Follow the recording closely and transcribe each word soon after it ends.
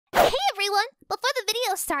everyone! Before the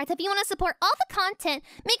video starts, if you want to support all the content,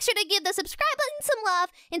 make sure to give the subscribe button some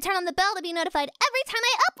love and turn on the bell to be notified every time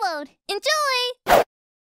I upload. Enjoy!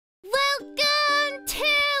 Welcome to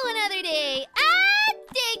another day at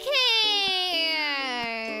Daycare!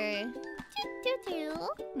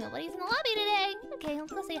 Nobody's in the lobby today. Okay,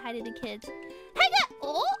 let's go say hi to the kids. Hey guys!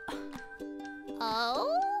 Oh?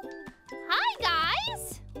 Hi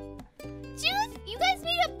guys! You guys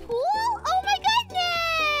made a pool? Oh my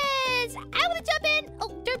goodness! I want to jump in. Oh,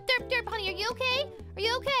 derp, derp, derp, honey, are you okay? Are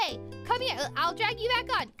you okay? Come here. I'll drag you back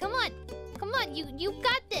on. Come on. Come on. You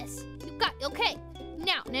got this. Okay.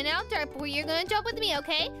 Now, derp, you're gonna jump with me,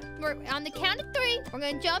 okay? We're on the count of 3. We're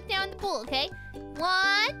gonna jump down the pool, okay?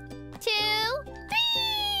 1, 2, 3.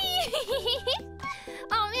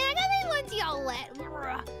 Oh man, I got my onesie all wet.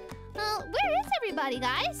 Where is everybody,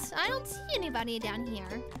 guys? I don't see anybody down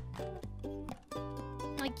here.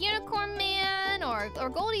 Like Unicorn Man or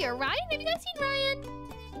Goldie or Ryan. Have you guys seen Ryan?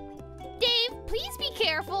 Dave, please be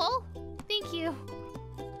careful. Thank you.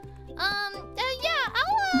 Yeah,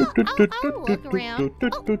 I'll look around.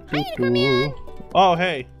 Oh, hi, Unicorn Man. Oh,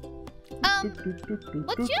 hey.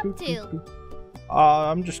 What you up to?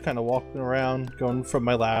 I'm just kind of walking around, going from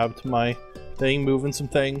my lab to my thing, moving some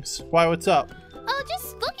things. Why, what's up? Oh,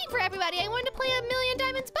 just looking for everybody. I wanted to play a Million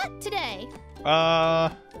Diamonds Butt today.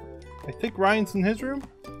 I think Ryan's in his room.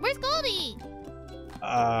 Where's Goldie?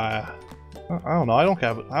 I don't know. I don't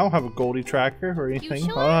have a Goldie tracker or anything. You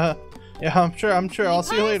sure? Yeah, I'm sure. I'll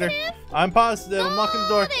see you later. I'm positive. Goldie! I'm locking the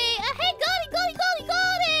door. Hey, Goldie!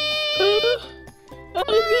 Oh,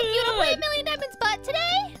 You wanna play a Million Diamonds Butt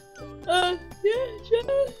today? Yeah, sure.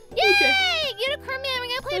 Yay! Okay. Unicorn Man, we're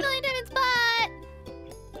gonna play a Million Diamonds Butt.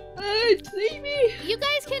 Leave me. You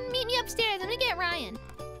guys can meet me upstairs. I'm gonna get Ryan.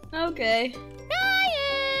 Okay.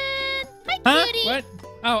 Ryan! Hi, cutie! What?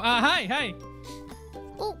 Oh, hi.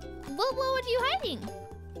 Oh, what are you hiding?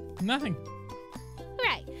 Nothing.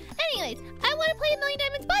 Right. Anyways, I want to play a Million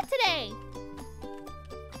Diamonds Butt today.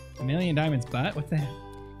 A Million Diamonds Butt? What's that?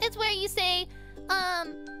 It's where you say,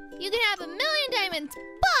 you can have a million diamonds,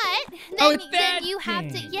 but then you have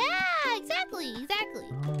to. Yeah, exactly.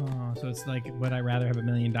 Oh, so it's like, would I rather have a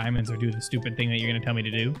million diamonds or do the stupid thing that you're gonna tell me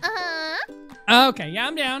to do? Okay, yeah,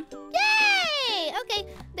 I'm down. Yay! Okay,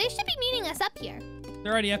 they should be meeting us up here.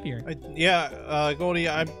 They're already up here. Goldie,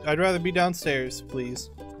 I'd rather be downstairs, please.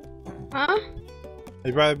 Huh?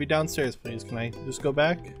 I'd rather be downstairs, please. Can I just go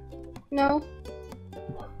back? No.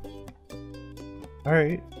 All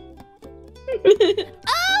right.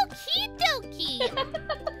 Okie dokie.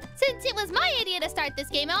 Since it was my idea to start this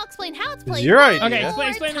game, I'll explain how it's played. Your idea. Okay,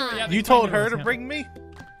 explain the time. You told her to bring me?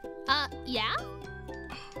 Yeah.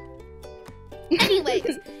 Anyways,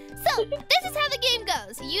 so this is how the game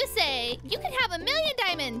goes. You say you can have a million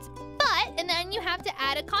diamonds, and then you have to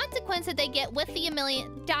add a consequence that they get with the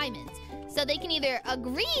million diamonds. So they can either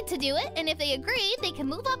agree to do it, and if they agree, they can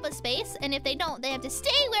move up a space, and if they don't, they have to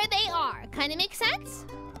stay where they are. Kind of makes sense?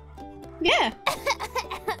 Yeah.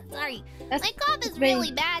 Sorry, my cough is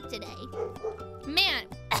really bad today. Man,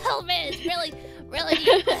 it's really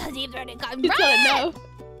deep-throated cough. No.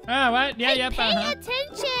 Oh, what? Yeah, yep, Pay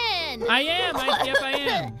attention! I am. Yep, I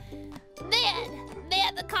am.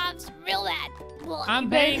 Man, the cough's real bad. Well, I'm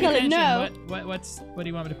paying attention. No. What do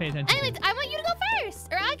you want me to pay attention anyways, I want you to go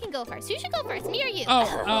first, or I can go first. You should go first, me or you? Oh,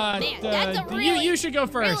 man, that's a really, you should go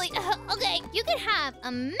first. Really, okay, you can have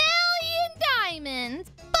a million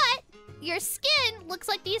diamonds, but your skin looks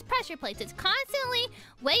like these pressure plates. It's constantly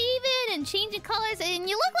waving and changing colors, and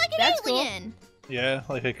you look like an alien. Cool. Yeah,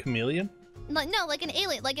 like a chameleon? No, like an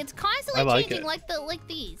alien. Like it's constantly changing, like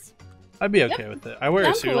these. I'd be okay with it. I wear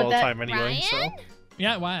a suit all the time anyway. Ryan? So.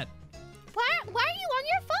 Yeah, what? Why are you on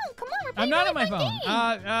your phone? Come on, we're playing I'm not on my phone.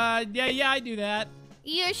 game. Yeah, I do that.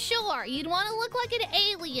 You're sure? You'd want to look like an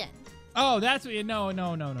alien. Oh, that's what you. No.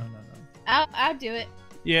 I'll do it.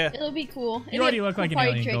 Yeah. It'll be cool. You already look like an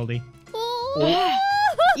alien, Goldie. Ooh.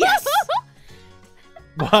 Yes.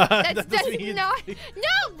 What? That's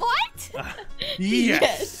what?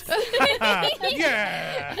 Yes.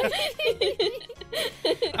 Yeah.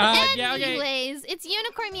 Anyways, it's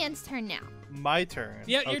Unicorn Man's turn now. My turn.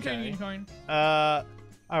 Yeah, your turn, Unicorn.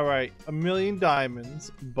 All right, a million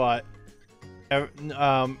diamonds, but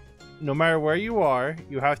no matter where you are,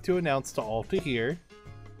 you have to announce to all to hear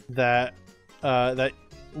that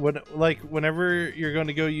whenever you're going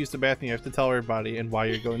to go use the bathroom, you have to tell everybody and why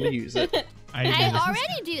you're going to use it. I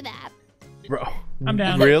already do that. Bro, I'm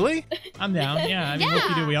down. Really? I'm down. Yeah, I mean, what do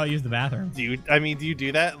you do? We all use the bathroom. Do you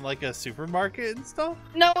do that in like a supermarket and stuff?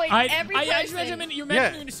 No, wait. I person. just imagine you're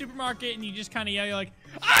in a supermarket and you just kind of yell, you're like,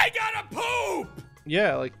 I gotta poop.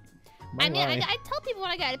 Yeah, like. I mean, I tell people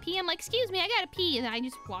when I gotta pee, I'm like, excuse me, I gotta pee, and I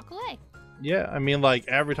just walk away. Yeah, I mean, like,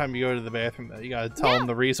 every time you go to the bathroom, you gotta tell them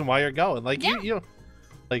the reason why you're going. Like, you know,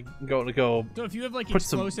 like, go. So if you have, like,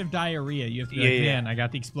 explosive diarrhea, you have to be like, man, I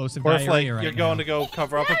got the explosive or diarrhea if, like, right you're now. going to go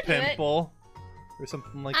cover up a pimple or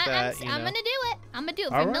something like that, I'm gonna do it. I'm gonna do it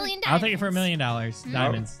for $1 million. I'll take it for $1 million.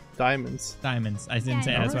 Diamonds. Diamonds. Diamonds. I didn't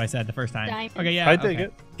say that's what I said the first time. Diamonds. Okay, yeah. I dig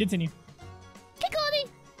it. Continue. Okay,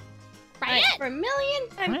 Goldie. Right, Ryan. for $1 million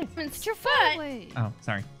diamonds, Put your but phone away. Oh,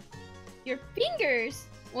 sorry. your fingers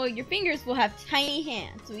will have tiny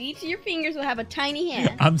hands. So each of your fingers will have a tiny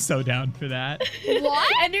hand. I'm so down for that. What?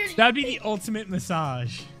 And there's That'd be the ultimate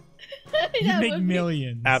massage. You'd that make would be-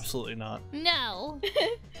 millions. Absolutely not. No.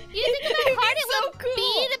 You think about how hard it so would cool.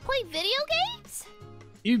 be to play video games?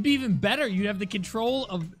 It'd be even better. You'd have the control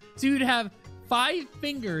of. So you'd have 5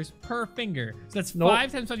 fingers per finger. So that's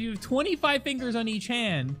 5 times 5. You have 25 fingers on each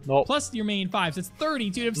hand. Plus your main 5. So it's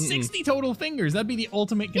 30. So you'd have 60 total fingers. That'd be the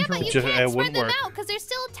ultimate Yeah, control. but you Just- can't it spread wouldn't them work. out because they're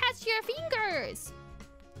still attached to your fingers.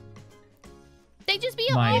 They'd just be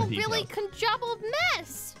a Mind whole really details. jumbled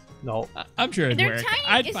mess. No. I'm sure it'd They're work. tiny.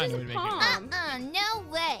 I'd It's find just a way a to make it. palm.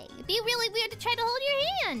 No way. It'd be really weird to try to hold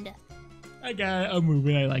your hand. I got a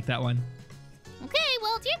movement. I like that one. Okay,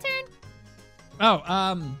 well, it's your turn.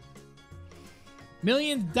 Oh,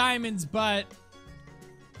 millions diamonds, but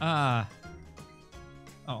oh,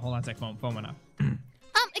 hold on a sec. Phone went off.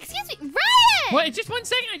 Excuse me, Ryan! What? Just 1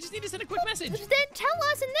 second. I just need to send a quick message. Then tell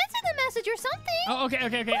us and then send a message or something. Oh, okay.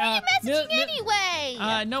 Who are you messaging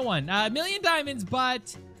anyway? No one. $1 diamonds,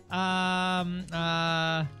 but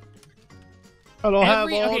I don't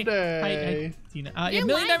have all okay. day. Hi, Tina. You're $1 million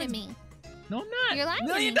lying to diamonds. me. No, I'm not. You're lying to $1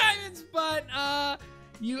 million me. diamonds, but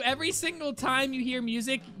you every single time you hear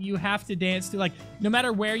music, you have to dance to, like, no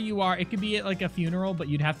matter where you are. It could be at like a funeral, but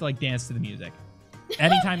you'd have to like dance to the music.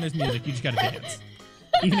 Anytime there's music, you just gotta dance,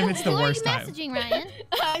 even if it's the Who worst are you time. messaging, Ryan?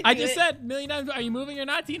 I just said $1 million. Are you moving or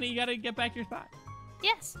not, Tina? You gotta get back to your spot.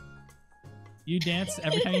 Yes. You dance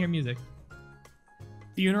every time you hear music.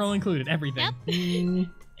 Funeral included, everything. Yep.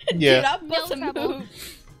 Yeah. No trouble.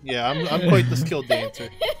 Yeah, I'm quite the skilled dancer.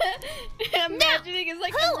 Imagining it's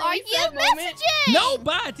like Who a are really you sad moment. messaging?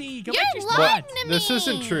 Nobody! Go back to your You're spot. lying But to this me.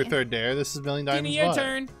 isn't truth or dare. This is $1 million Tina, diamonds. your what?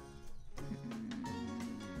 turn.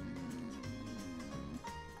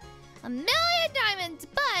 $1 million diamonds,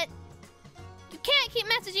 but you can't keep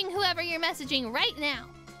messaging whoever you're messaging right now.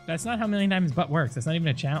 That's not how $1 million diamonds butt works. That's not even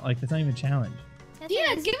a challenge. Like, that's not even a challenge. Yes,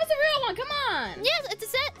 Tina, it is. give us a real one. Come on. Yes, it's a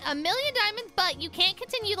set. $1 million diamonds, but you can't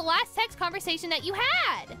continue the last text conversation that you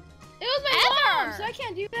had. It was my Ever. mom, so I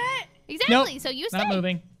can't do that. Exactly. So you Not stay.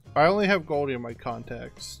 moving. I only have Goldie in my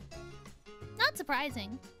contacts. Not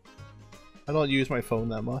surprising. I don't use my phone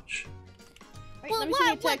that much. Wait, Well, let me send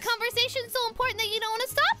you a what text. conversation's so important that you don't want to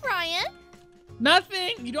stop, Ryan?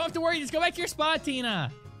 Nothing. You don't have to worry. Just go back to your spot,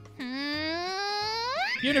 Tina.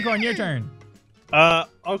 Unicorn, your turn.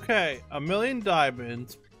 Okay, $1 million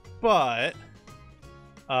diamonds, but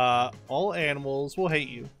all animals will hate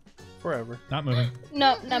you forever. Not moving.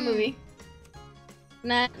 No, not moving.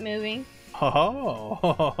 Not moving.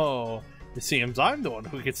 Oh, it seems I'm the one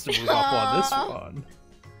who gets to move up on this one.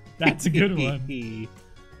 That's a good one.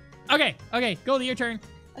 Okay, Goldie, your turn.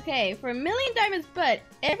 Okay, for $1 million diamonds, but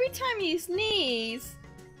every time you sneeze,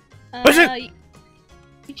 What's it?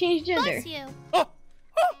 you change gender. Bless you.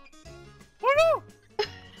 Oh no!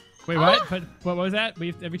 Wait, what? But what was that?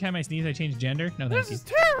 Every time I sneeze, I change gender? No, thank This you. is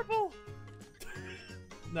terrible.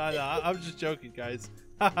 No, I'm just joking, guys.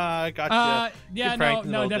 Haha, gotcha. Yeah, You're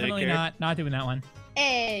pranking no, the definitely Daycare. not doing that one.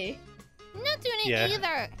 Hey. I'm not doing it Yeah.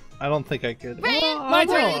 either. I don't think I could. Ryan, Oh, my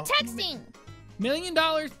who are turn. you texting? $1 million,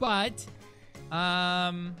 but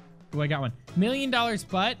oh, I got one. $1 million,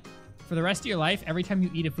 but for the rest of your life, every time you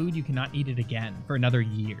eat a food, you cannot eat it again for another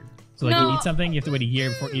year. So like No. you eat something, you have to wait a year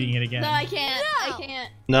before eating it again. No, I can't. No. I can't.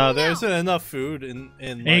 No, there isn't enough food in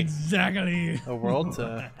like, Exactly. a world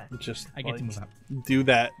to just I get to like, move up. do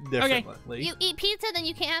that differently. You eat pizza, then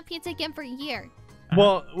you can't have pizza again for a year.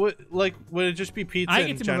 Well, would it just be pizza I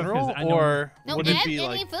in get to move up 'cause general, I know- or No, would it be any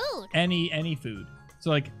like food. Any food. So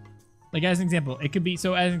like as an example, it could be as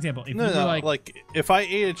an example, if no, you were no, like if I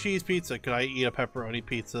ate a cheese pizza, could I eat a pepperoni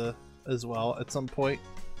pizza as well at some point?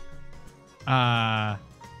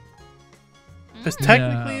 Because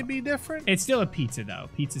technically No. it'd be different. it's still a pizza though.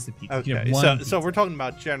 Pizza's a pizza. You have Okay, one so pizza. we're talking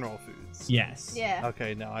about general foods. Yes. Yeah.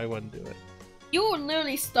 Okay, no, I wouldn't do it. You will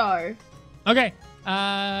literally starve. Okay.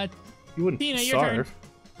 You wouldn't Tina, your turn. starve.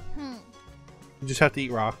 You just have to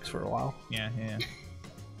eat rocks for a while. Yeah. $1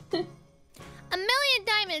 million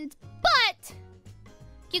diamonds, but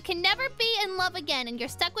you can never be in love again, and you're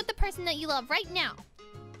stuck with the person that you love right now.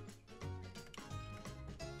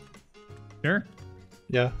 Sure.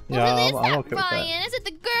 Yeah. Well, Yeah. who is I'm that, okay with that. Ryan? Is it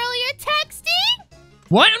the girl you're texting?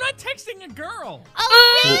 What? I'm not texting a girl.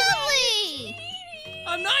 Oh, really?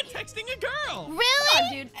 I'm not texting a girl. Really? Oh,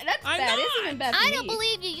 dude, that's I'm bad. not. It's even bad for I me. don't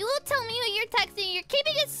believe you. You will tell me who you're texting. You're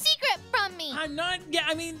keeping a secret from me. I'm not. Yeah,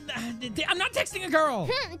 I mean, I'm not texting a girl.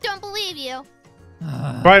 Don't believe you.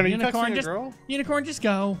 Brian, are you Unicorn, texting a girl? Unicorn, just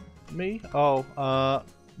go. Me? Oh,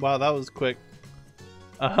 wow, that was quick.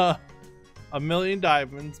 $1 million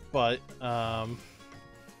diamonds, but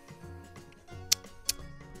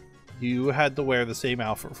you had to wear the same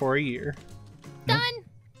outfit for a year. Done.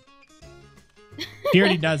 He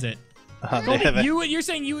already does it. They Goldie, have a- you're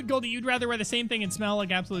saying Goldie, you'd rather wear the same thing and smell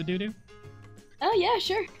like absolute doo-doo? Oh yeah,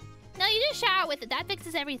 sure. No, you just shower with it. That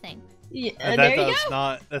fixes everything. Yeah, that there you does go.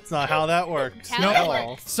 not. That's not how that works. How at that all.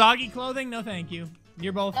 works. Soggy clothing? No, thank you.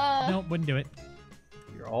 You're both. No, wouldn't do it.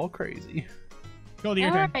 You're all crazy. Goldie, your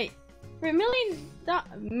All turn. right. For a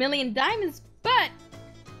million diamonds, but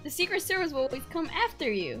the Secret Service will always come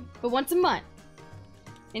after you, but once a month.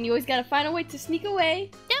 And you always gotta find a way to sneak away,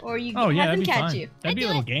 or you Oh yeah, have that'd them be catch fun. you. That'd be a do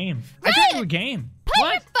little it. game. I tried to do a game. Put your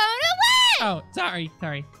What? phone away. Oh, sorry.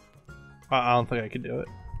 I don't think I can do it.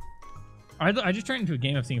 I just turned into a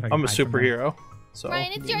game of seeing if I can I'm a hide from them. superhero. So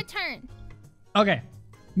Ryan, it's your turn. Okay.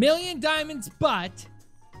 Million diamonds, but.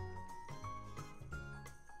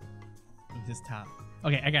 This is tough.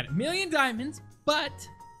 Okay, I got it. Million diamonds, but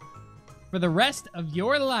for the rest of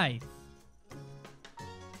your life,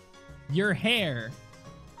 your hair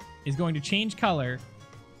is going to change color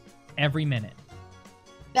every minute.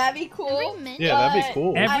 That'd be cool. Every minute. Yeah, that'd be But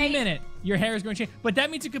cool. Every I- minute, your hair is going to change. But that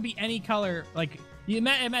means it could be any color. Like, you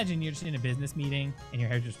imagine you're just in a business meeting and your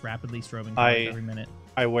hair just rapidly strobing colors every minute.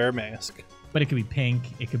 I wear a mask. But it could be pink,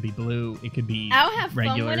 it could be blue, it could be I'll have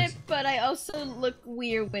regulars. fun with it, but I also look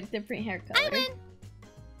weird with different hair colors. I win.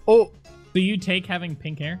 Oh, So you take having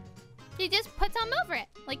pink hair? He just puts them over it,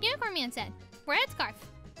 like Unicorn Man said. Wear a headscarf.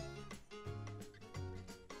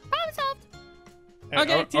 Problem solved.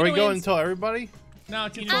 Okay, are Tina we going wins. to tell everybody? No,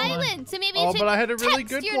 Tina I won. win. So maybe Oh, you should but I had a really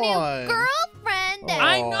text good your one. new girlfriend. Oh.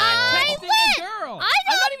 I'm not I texting win. a girl. I I'm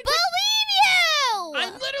not don't even believe you.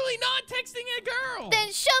 I'm literally not texting a girl.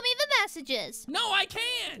 Then show me the messages. No, I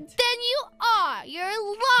can't. Then you are.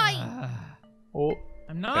 You're lying. Oh,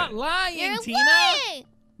 I'm not lying, You're Tina. lying.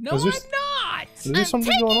 No, Is I'm there- not. is there I'm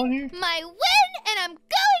something taking- going on here? My win, and I'm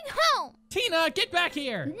going home. Tina, get back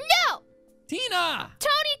here. No, Tina.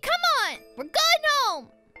 Tony, come on. We're going home.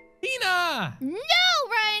 Tina. No,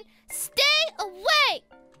 Ryan, stay away.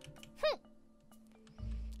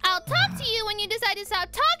 I'll talk to you when you decide to stop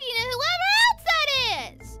talking to whoever else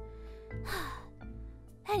that is.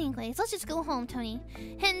 Anyways, let's just go home, Tony.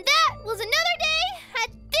 And that was another day at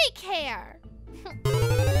daycare.